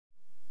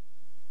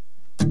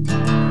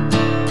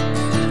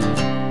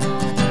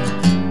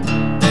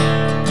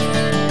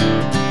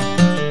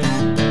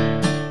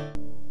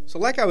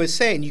like I was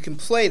saying, you can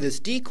play this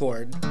D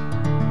chord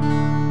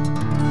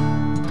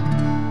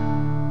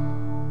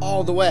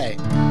all the way.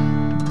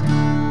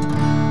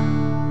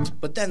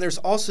 But then there's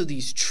also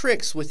these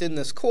tricks within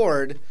this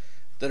chord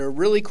that are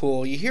really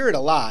cool. You hear it a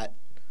lot.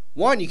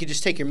 One, you could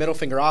just take your middle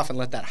finger off and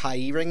let that high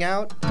E ring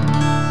out.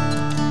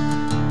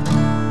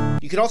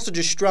 You could also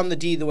just strum the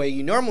D the way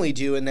you normally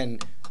do and then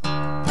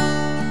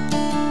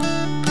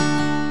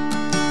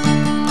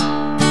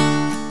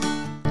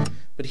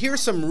but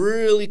here's some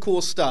really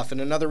cool stuff, and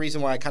another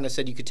reason why I kind of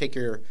said you could take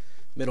your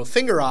middle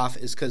finger off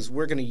is because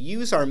we're going to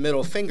use our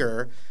middle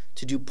finger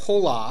to do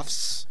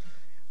pull-offs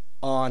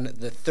on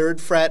the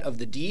 3rd fret of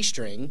the D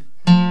string.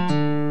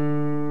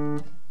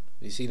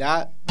 You see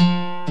that?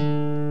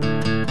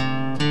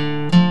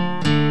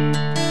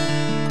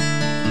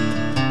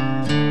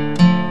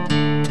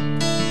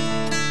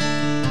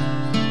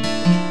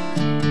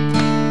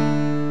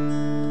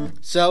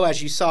 So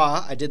as you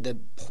saw, I did the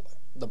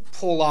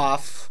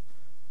pull-off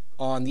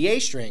on the A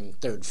string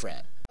 3rd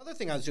fret. Another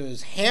thing I was doing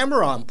is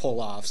hammer-on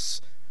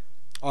pull-offs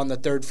on the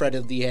 3rd fret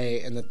of the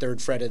A and the 3rd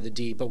fret of the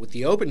D, but with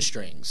the open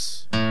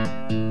strings.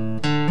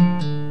 And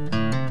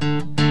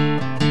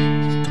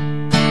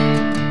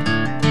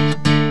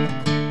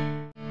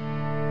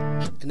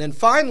then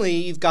finally,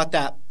 you've got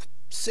that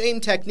same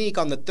technique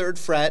on the 3rd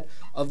fret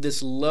of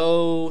this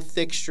low,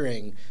 thick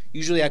string.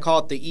 Usually I call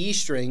it the E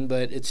string,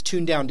 but it's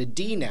tuned down to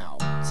D now.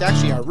 It's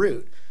actually our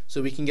root.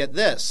 So we can get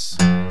this.